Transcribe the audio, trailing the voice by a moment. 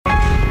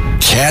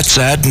Cats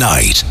at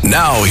Night.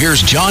 Now,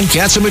 here's John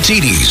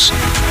Catsimatidis.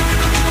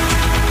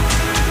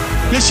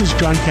 This is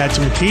John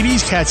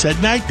Catsimatidis, Cats at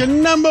Night, the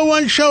number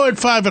one show at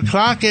 5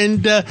 o'clock,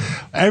 and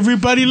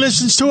everybody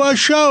listens to our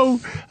show.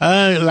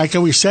 Like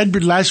we said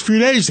the last few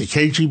days, the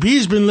KGB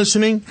has been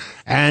listening,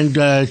 and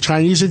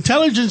Chinese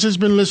intelligence has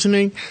been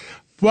listening.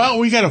 Well,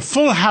 we got a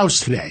full house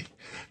today.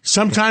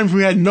 Sometimes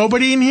we had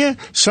nobody in here.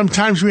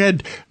 Sometimes we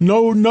had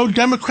no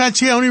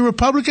Democrats here, only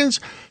Republicans.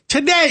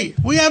 Today,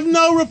 we have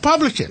no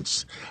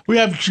Republicans. We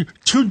have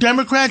two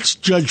Democrats,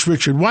 Judge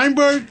Richard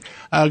Weinberg,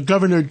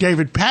 Governor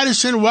David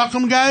Paterson.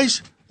 Welcome,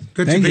 guys.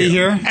 Good to be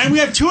here. And we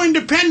have two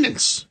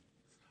independents.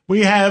 We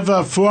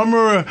have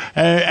former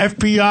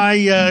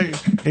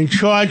FBI in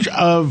charge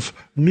of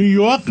New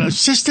York,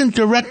 Assistant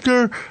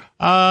Director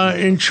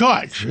in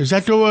charge. Is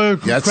that the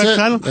correct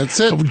title? That's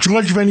it.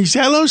 George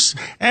Venizelos.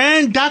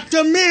 And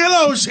Dr.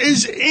 Michalos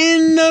is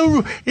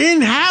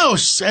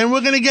in-house. And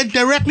we're going to get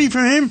directly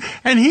from him.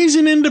 And he's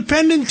an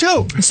independent,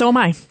 too. So am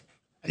I.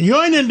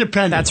 You're an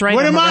independent. That's right.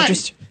 What am I?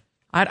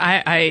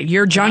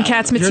 You're John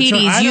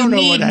Catsimatidis. You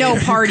need no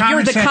party.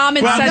 You're the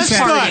common sense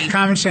party.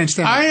 Common sense.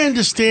 I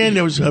understand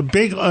there was a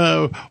big.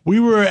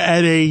 We were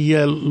at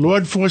a law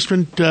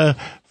enforcement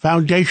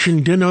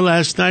foundation dinner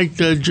last night.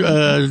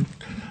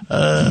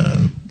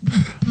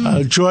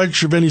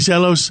 George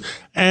Venizelos,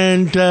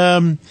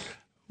 and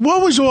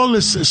what was all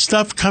this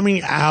stuff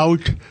coming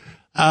out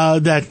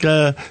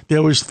that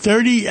there was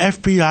 30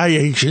 FBI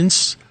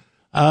agents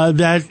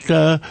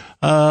that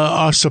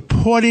are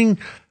supporting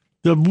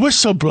the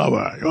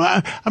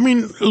whistleblower. I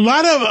mean, a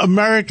lot of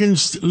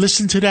Americans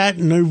listen to that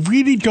and they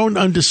really don't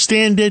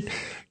understand it.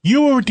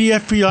 You were with the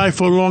FBI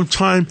for a long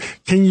time.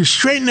 Can you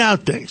straighten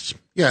out things?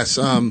 Yes.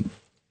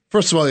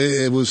 First of all,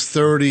 it was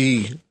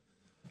 30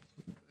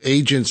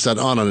 agents that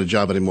aren't on the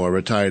job anymore,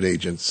 retired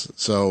agents.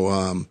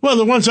 So, well,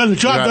 the ones on the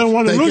job don't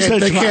want to lose their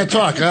job. They can't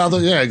talk.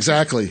 Yeah,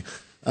 exactly.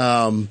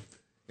 And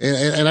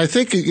I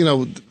think,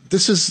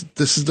 this is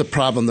the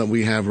problem that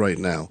we have right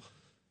now.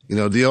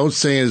 The old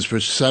saying is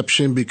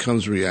perception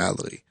becomes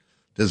reality.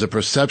 There's a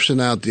perception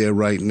out there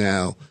right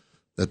now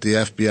that the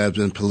FBI has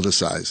been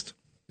politicized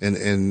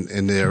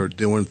and they're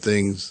doing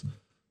things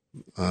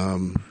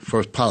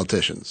for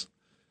politicians.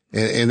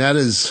 And that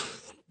is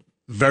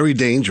very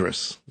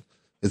dangerous.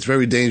 It's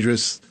very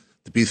dangerous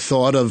to be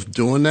thought of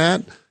doing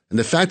that. And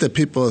the fact that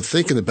people are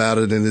thinking about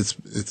it, and it's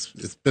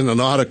been an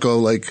article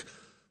like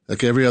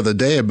every other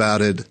day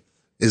about it,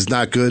 is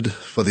not good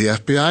for the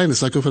FBI and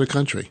it's not good for the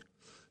country.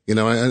 And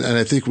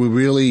I think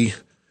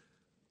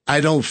I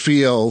don't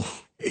feel.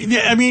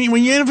 I mean,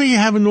 whenever you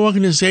have an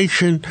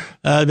organization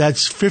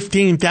that's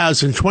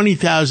 15,000,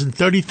 20,000,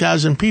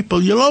 30,000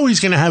 people, you're always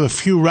going to have a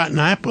few rotten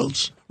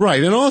apples.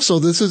 Right. And also,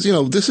 the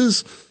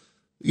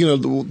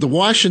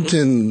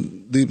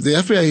Washington, the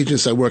FBI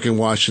agents that work in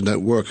Washington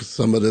that work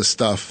some of this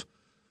stuff,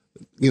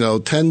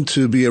 tend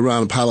to be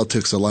around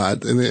politics a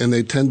lot, and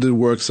they tend to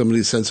work some of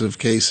these sensitive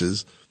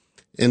cases.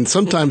 And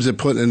sometimes they're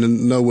put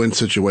in no-win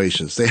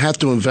situations. They have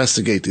to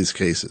investigate these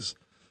cases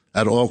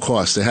at all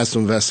costs. They have to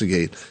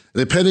investigate. And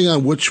depending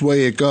on which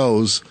way it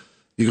goes,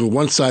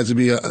 one side to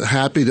be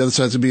happy, the other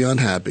side to be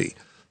unhappy.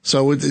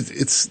 So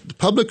it's the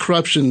public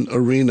corruption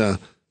arena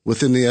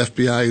within the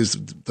FBI is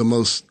the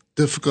most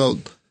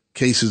difficult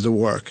cases to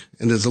work.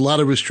 And there's a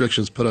lot of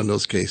restrictions put on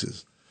those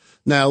cases.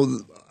 Now,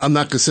 I'm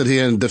not going to sit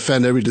here and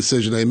defend every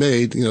decision they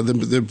made.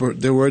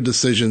 There were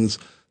decisions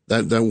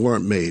that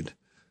weren't made,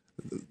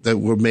 that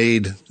were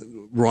made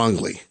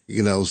wrongly.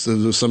 So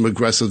there was some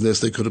aggressiveness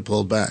they could have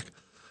pulled back.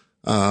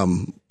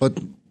 But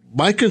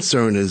my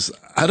concern is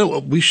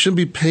we shouldn't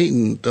be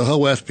painting the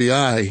whole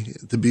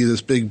FBI to be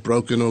this big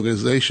broken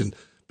organization,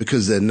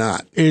 because they're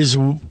not. Is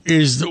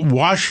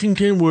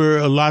Washington where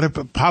a lot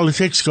of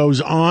politics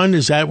goes on?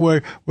 Is that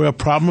where a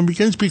problem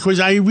begins? Because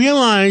I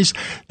realize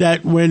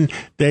that when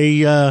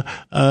they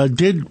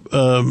did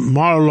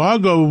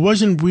Mar-a-Lago, it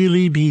wasn't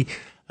really the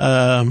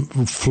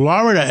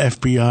Florida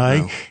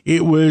FBI. No.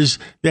 It was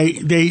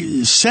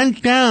they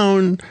sent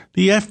down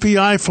the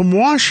FBI from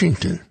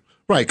Washington.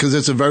 Right, because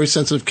it's a very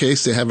sensitive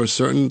case. They have a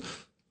certain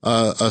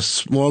a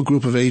small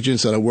group of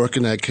agents that are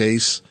working that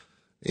case.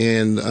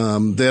 And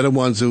they're the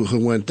ones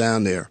who went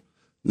down there.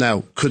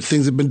 Now, could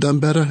things have been done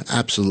better?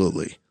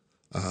 Absolutely.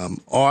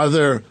 Are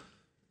there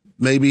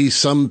maybe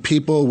some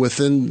people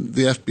within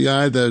the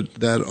FBI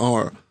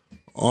that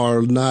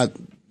are not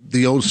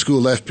the old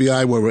school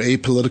FBI where we're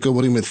apolitical,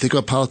 wouldn't even think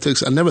about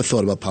politics? I never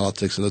thought about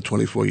politics in the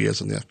 24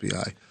 years in the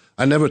FBI.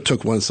 I never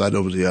took one side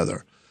over the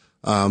other.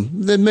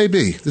 Then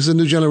maybe. There's a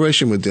new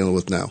generation we're dealing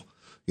with now,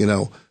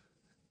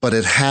 But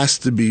it has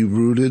to be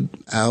rooted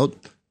out.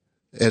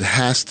 It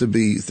has to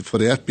be, for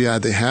the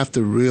FBI, they have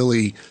to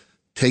really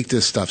take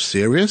this stuff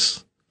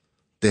serious.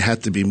 They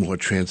have to be more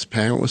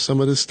transparent with some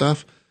of this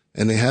stuff.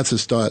 And they have to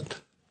start,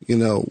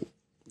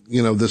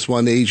 this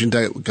one agent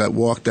that got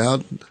walked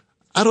out,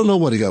 I don't know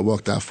what he got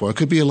walked out for. It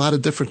could be a lot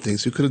of different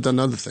things. He could have done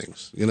other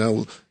things,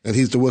 and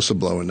he's the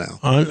whistleblower now.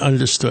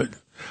 Understood.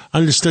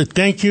 Understood.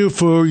 Thank you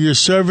for your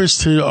service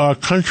to our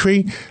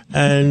country,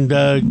 and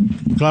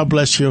God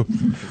bless you.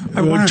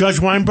 Judge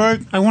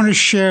Weinberg? I want to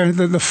share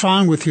the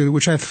following with you,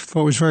 which I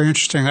thought was very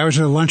interesting. I was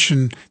at a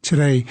luncheon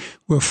today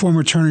where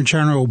former Attorney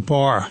General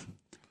Barr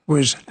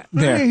was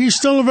there. Hey, he's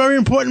still a very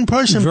important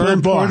person. Very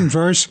important,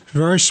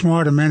 very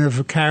smart, a man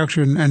of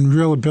character and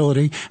real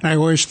ability. And I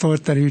always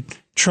thought that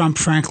Trump,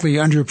 frankly,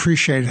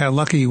 underappreciated how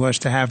lucky he was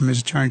to have him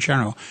as Attorney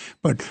General.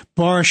 But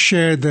Barr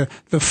shared the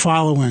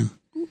following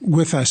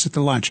with us at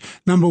the lunch.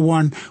 Number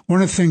one of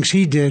the things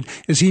he did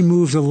is he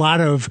moved a lot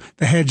of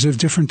the heads of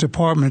different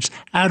departments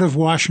out of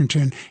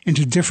Washington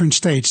into different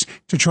states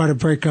to try to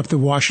break up the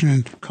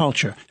Washington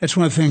culture. That's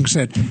one of the things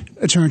that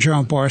Attorney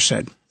General Barr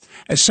said.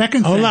 A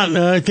second thing. Hold on.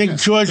 I think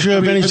George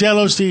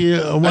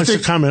Venizelos wants to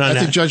comment on that. I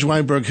think Judge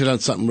Weinberg hit on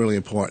something really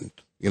important.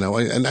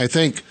 And I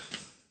think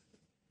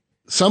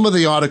some of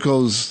the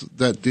articles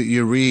that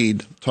you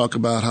read talk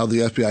about how the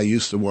FBI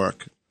used to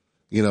work.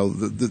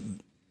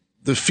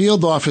 The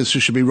field officer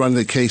should be running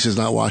the cases,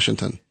 not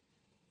Washington.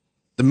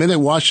 The minute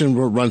Washington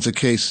runs a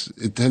case,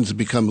 it tends to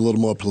become a little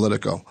more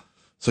political.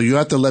 So you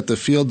have to let the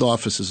field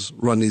officers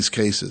run these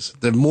cases.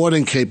 They're more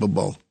than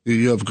capable.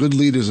 You have good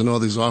leaders in all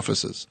these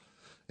offices.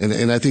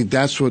 And I think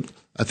that's what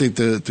I think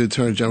the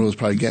Attorney General is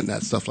probably getting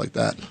at, stuff like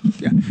that.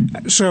 Yeah.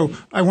 So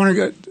I want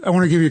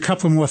to give you a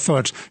couple more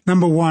thoughts.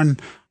 Number one,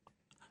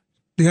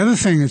 the other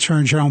thing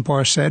Attorney General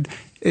Barr said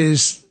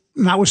is,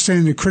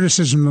 notwithstanding the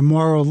criticism of the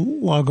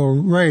Mar-a-Lago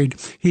raid,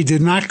 he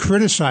did not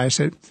criticize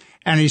it,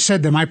 and he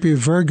said there might be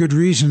very good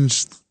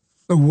reasons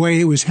the way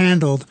it was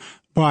handled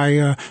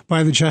by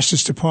the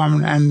Justice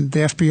Department and the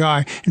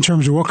FBI in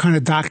terms of what kind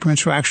of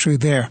documents were actually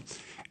there,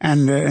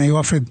 and he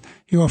offered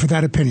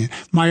that opinion.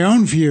 My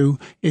own view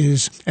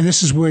is, and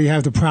this is where you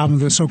have the problem of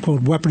the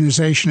so-called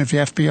weaponization of the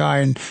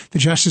FBI and the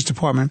Justice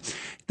Department,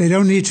 they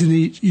don't need to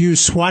use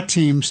SWAT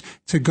teams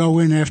to go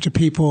in after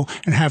people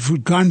and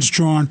have guns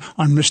drawn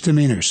on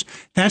misdemeanors.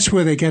 That's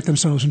where they get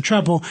themselves in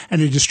trouble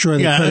and they destroy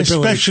their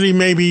credibility. Especially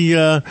maybe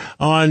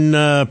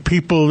on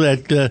people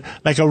that,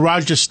 like a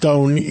Roger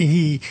Stone,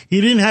 he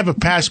didn't have a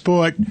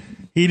passport.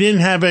 He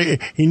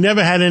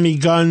never had any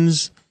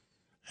guns.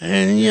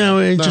 And,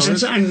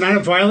 it's not a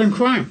violent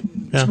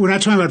crime. Yeah. We're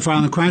not talking about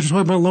violent crimes. We're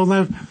talking about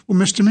low-level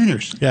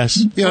misdemeanors. Yes.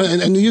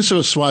 And the use of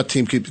a SWAT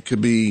team could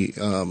be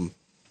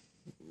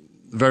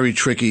very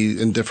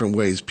tricky in different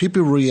ways.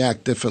 People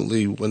react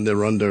differently when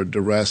they're under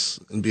duress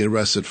and be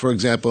arrested. For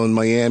example, in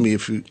Miami,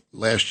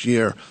 last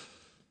year,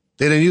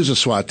 they didn't use a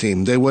SWAT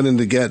team. They went in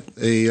to get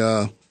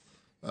a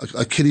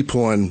kiddie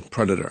porn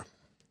predator.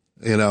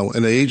 And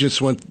the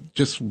agents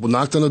just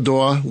knocked on the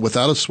door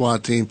without a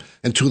SWAT team,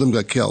 and 2 of them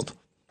got killed.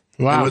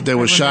 Wow. They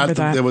were shot.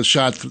 They were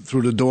shot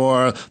through the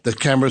door. The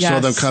camera saw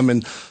them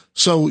coming.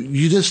 So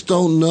you just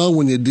don't know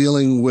when you're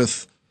dealing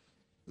with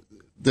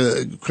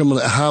the criminal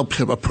how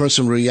a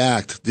person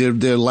react.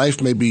 Their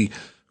life may be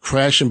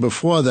crashing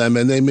before them,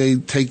 and they may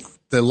take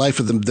their life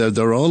of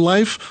their own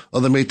life, or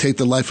they may take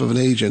the life of an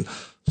agent.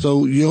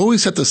 So you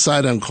always have to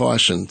side on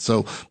caution.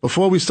 So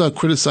before we start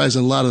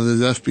criticizing a lot of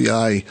the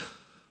FBI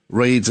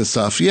raids and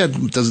stuff,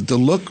 does it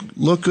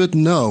look good?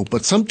 No.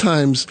 But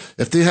sometimes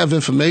if they have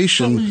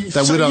information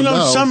that we don't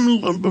know. Some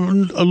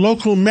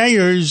local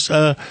mayors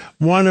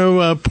want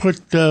to put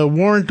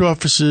warrant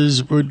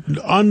officers,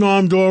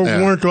 unarmed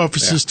warrant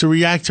officers to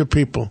react to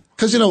people.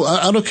 Because,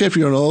 I don't care if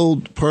you're an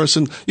old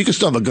person, you can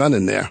still have a gun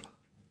in there.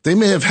 They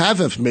may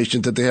have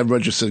information that they have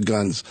registered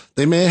guns.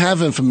 They may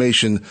have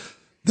information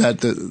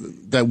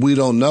that we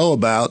don't know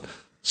about.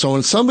 So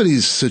in some of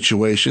these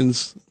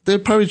situations, they're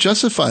probably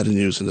justified in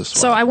using this.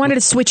 So I wanted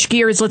to switch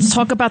gears. Let's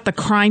talk about the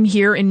crime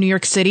here in New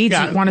York City.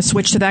 Do you want to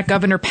switch to that?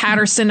 Governor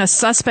Patterson, a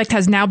suspect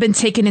has now been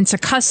taken into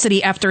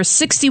custody after a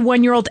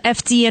 61-year-old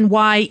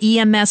FDNY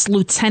EMS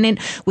lieutenant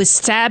was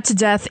stabbed to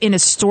death in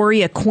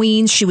Astoria,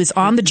 Queens. She was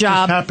on the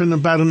job. It happened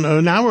about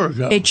an hour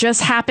ago. It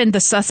just happened.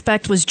 The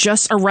suspect was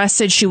just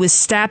arrested. She was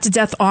stabbed to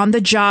death on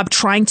the job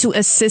trying to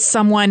assist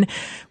someone.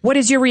 What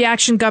is your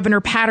reaction,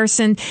 Governor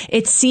Patterson?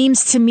 It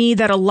seems to me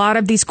that a lot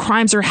of these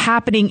crimes are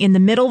happening in the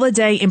middle of the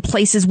day in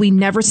places we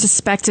never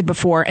suspected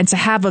before. And to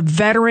have a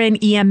veteran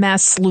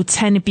EMS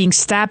lieutenant being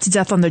stabbed to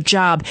death on the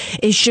job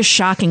is just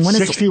shocking.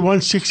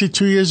 61,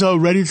 62 years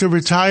old, ready to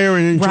retire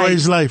and enjoy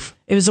his life.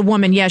 It was a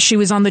woman. Yeah, she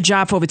was on the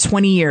job for over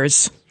 20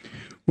 years.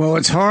 Well,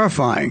 it's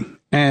horrifying.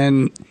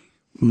 And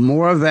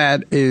more of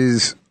that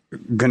is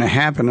going to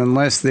happen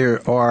unless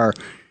there are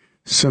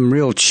some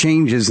real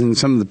changes in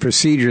some of the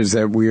procedures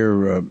that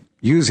we're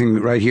using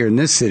right here in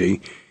this city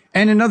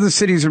and in other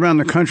cities around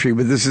the country,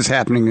 but this is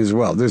happening as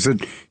well. There's a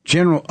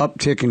general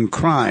uptick in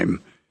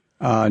crime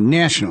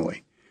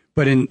nationally.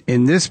 But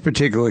in this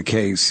particular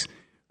case,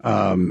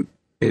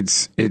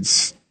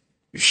 it's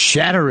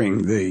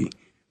shattering the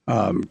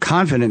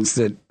confidence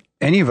that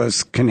any of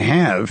us can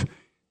have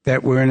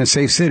that we're in a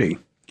safe city.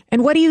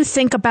 And what do you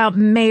think about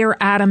Mayor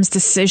Adams'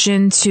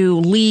 decision to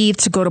leave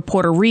to go to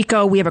Puerto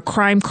Rico? We have a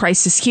crime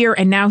crisis here,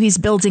 and now he's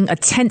building a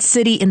tent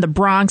city in the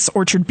Bronx,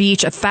 Orchard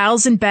Beach,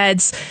 1,000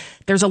 beds.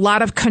 There's a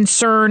lot of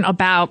concern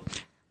about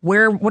What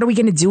are we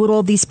going to do with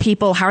all these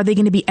people? How are they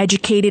going to be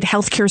educated?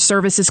 Healthcare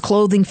services,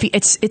 clothing.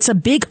 It's a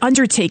big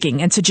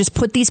undertaking. And to just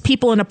put these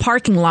people in a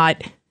parking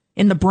lot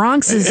in the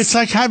Bronx is... It's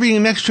like having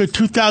an extra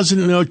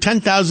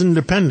 10,000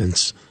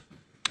 dependents.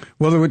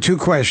 Well, there were two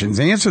questions.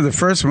 The answer to the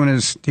first one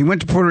is he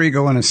went to Puerto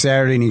Rico on a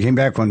Saturday and he came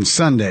back on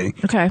Sunday.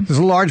 Okay. There's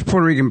a large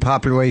Puerto Rican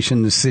population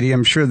in the city.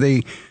 I'm sure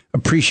they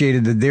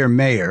appreciated that their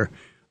mayor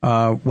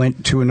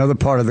went to another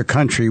part of the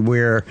country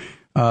where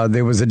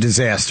there was a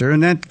disaster.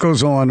 And that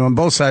goes on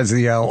both sides of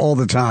the aisle all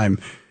the time.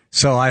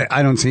 So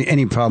I don't see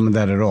any problem with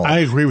that at all. I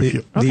agree with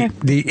you. Okay.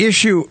 The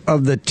issue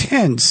of the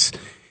tents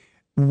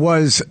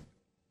was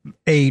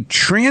a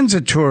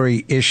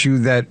transitory issue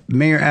that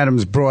Mayor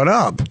Adams brought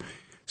up.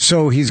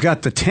 So he's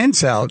got the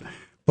tents out,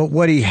 but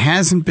what he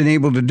hasn't been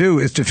able to do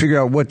is to figure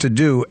out what to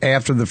do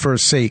after the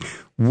first, say,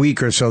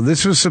 week or so.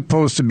 This was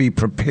supposed to be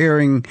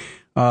preparing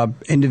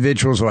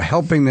individuals or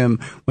helping them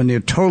when they're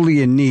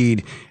totally in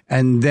need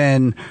and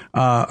then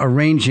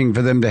arranging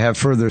for them to have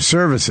further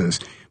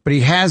services. But he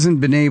hasn't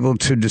been able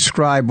to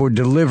describe or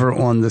deliver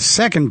on the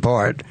second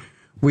part.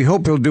 We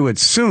hope he'll do it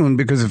soon,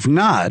 because if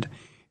not,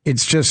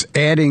 it's just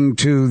adding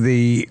to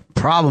the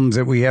problems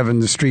that we have in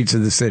the streets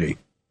of the city.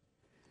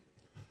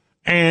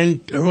 And,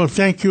 well,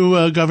 thank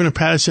you, Governor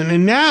Patterson.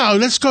 And now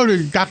let's go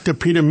to Dr.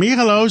 Peter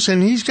Michalos,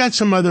 and he's got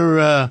some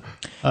other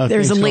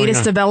There's a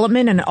latest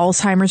development, an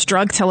Alzheimer's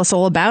drug. Tell us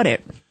all about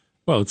it.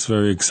 Well, it's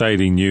very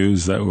exciting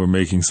news that we're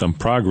making some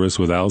progress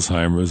with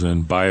Alzheimer's,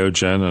 and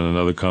Biogen and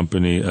another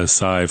company,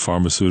 Eisai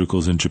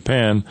Pharmaceuticals in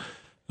Japan,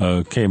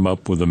 came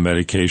up with a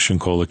medication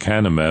called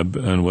lecanemab.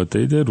 And what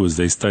they did was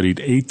they studied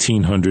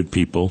 1,800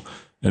 people,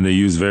 and they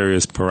used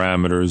various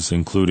parameters,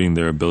 including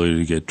their ability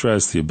to get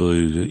dressed, the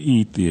ability to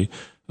eat, the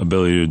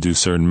ability to do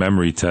certain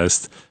memory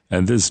tests.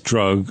 And this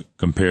drug,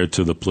 compared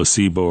to the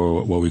placebo,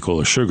 or what we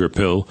call a sugar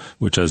pill,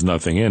 which has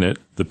nothing in it,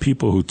 the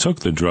people who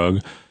took the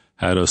drug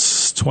had a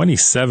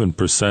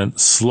 27%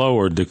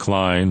 slower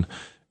decline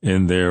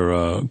in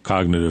their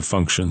cognitive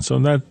function. So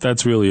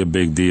that's really a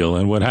big deal.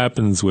 And what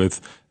happens with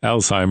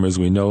Alzheimer's,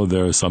 we know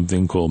there is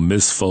something called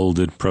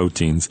misfolded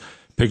proteins.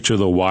 Picture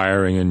the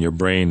wiring in your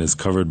brain is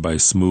covered by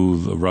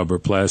smooth rubber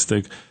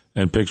plastic,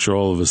 and picture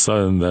all of a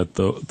sudden that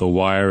the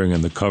wiring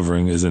and the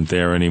covering isn't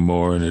there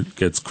anymore, and it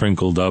gets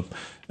crinkled up,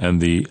 and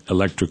the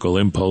electrical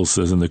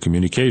impulses and the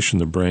communication in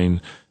the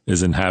brain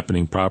isn't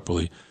happening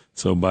properly.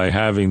 So by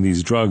having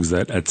these drugs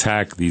that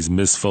attack these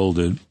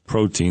misfolded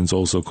proteins,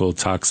 also called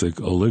toxic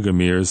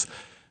oligomers,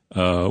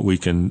 we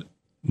can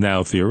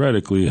now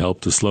theoretically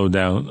help to slow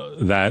down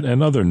that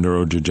and other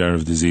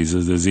neurodegenerative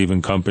diseases. There's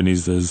even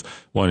companies, there's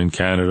one in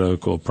Canada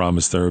called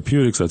Promise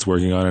Therapeutics that's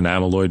working on an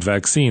amyloid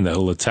vaccine that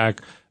will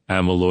attack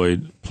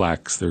amyloid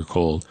plaques, they're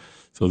called.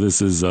 So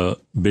this is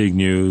big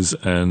news,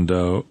 and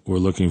we're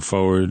looking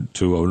forward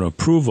to an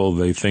approval,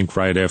 they think,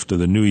 right after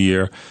the new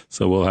year.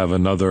 So we'll have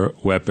another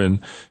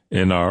weapon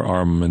in our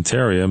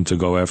armamentarium to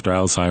go after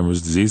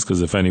Alzheimer's disease,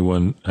 because if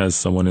anyone has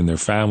someone in their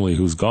family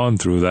who's gone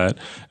through that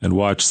and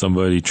watched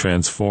somebody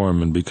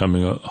transform and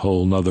becoming a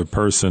whole nother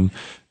person,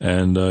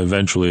 and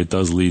eventually it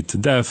does lead to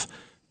death,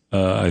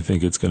 I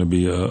think it's going to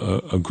be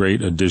a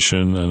great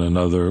addition and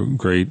another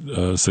great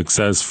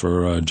success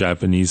for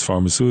Japanese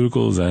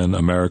pharmaceuticals and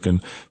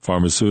American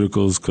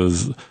pharmaceuticals,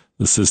 because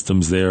the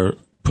systems there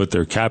put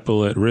their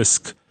capital at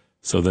risk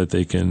so that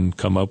they can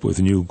come up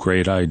with new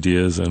great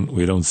ideas. And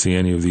we don't see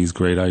any of these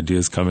great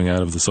ideas coming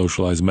out of the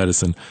socialized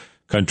medicine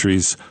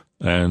countries.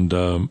 And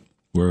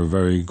we're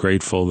very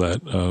grateful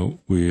that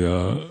we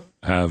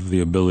have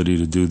the ability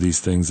to do these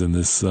things in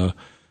this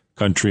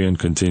country and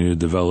continue to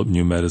develop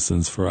new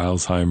medicines for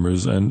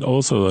Alzheimer's. And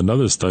also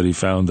another study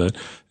found that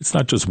it's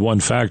not just one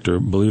factor.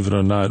 Believe it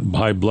or not,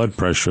 high blood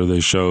pressure, they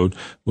showed,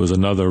 was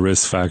another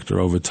risk factor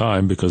over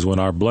time, because when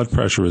our blood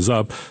pressure is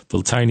up,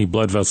 the tiny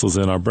blood vessels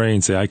in our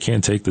brain say, I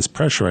can't take this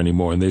pressure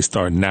anymore, and they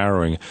start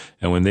narrowing.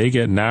 And when they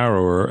get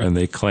narrower and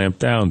they clamp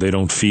down, they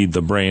don't feed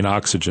the brain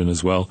oxygen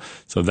as well.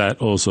 So that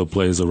also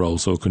plays a role.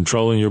 So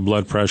controlling your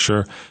blood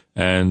pressure.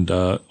 And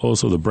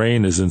also the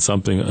brain is in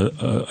something,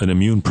 an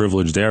immune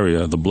privileged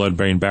area, the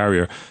blood-brain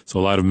barrier. So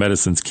a lot of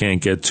medicines can't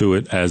get to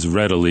it as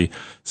readily.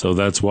 So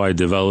that's why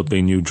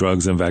developing new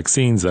drugs and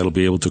vaccines that'll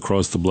be able to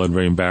cross the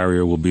blood-brain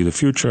barrier will be the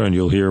future. And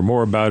you'll hear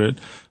more about it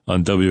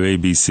on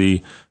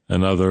WABC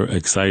and other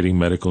exciting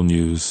medical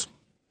news.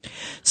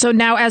 So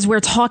now as we're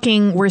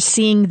talking, we're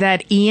seeing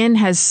that Ian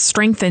has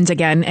strengthened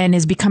again and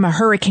has become a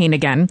hurricane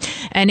again,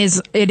 and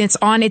it's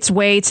on its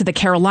way to the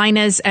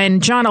Carolinas.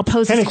 And John, I'll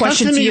pose this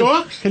question to you. Can it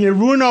come to New York? Can it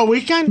ruin our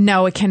weekend?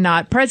 No, it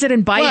cannot.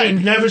 President Biden.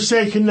 What? Never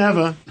say can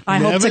never. I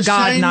hope to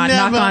God not.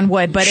 Knock on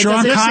wood. But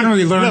Sean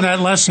Connery learned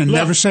that lesson.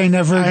 Never say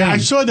never again. I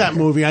saw that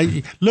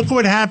movie. Look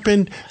what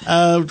happened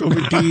on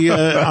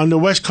the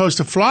west coast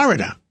of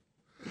Florida.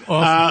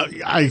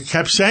 I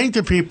kept saying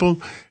to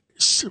people,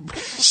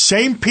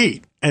 St.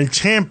 Pete and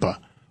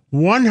Tampa,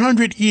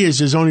 100 years,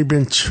 there's only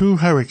been 2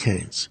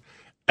 hurricanes.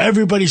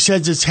 Everybody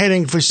says it's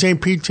heading for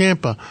St. Pete,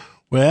 Tampa.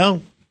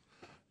 Well,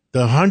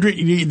 the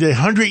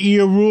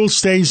 100-year rule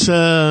stays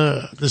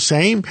the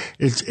same.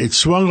 It's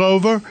swung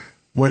over.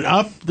 went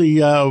up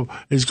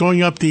is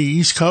going up the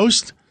East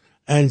Coast,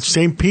 and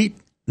St. Pete,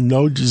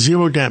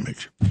 zero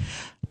damage.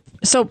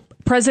 So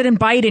President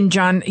Biden,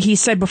 John, he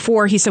said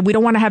we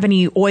don't want to have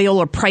any oil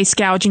or price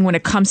gouging when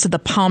it comes to the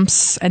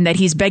pumps, and that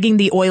he's begging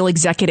the oil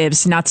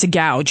executives not to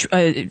gouge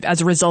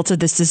as a result of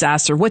this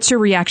disaster. What's your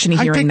reaction to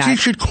hearing that? I think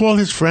he should call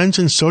his friends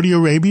in Saudi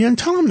Arabia and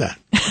tell them that.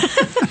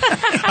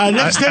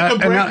 Let's take a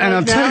break and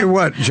I'll tell you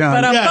what,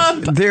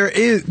 John.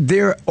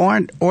 There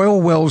aren't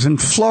oil wells in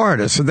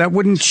Florida, so that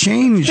wouldn't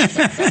change.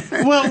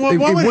 What would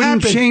wouldn't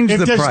happen change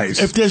the price.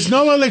 If there's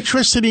no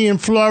electricity in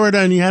Florida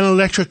and you had an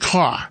electric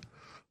car,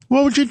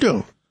 what would you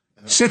do?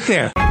 Sit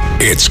there.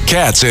 It's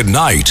Cats at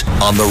Night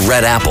on the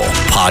Red Apple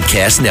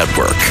Podcast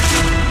Network.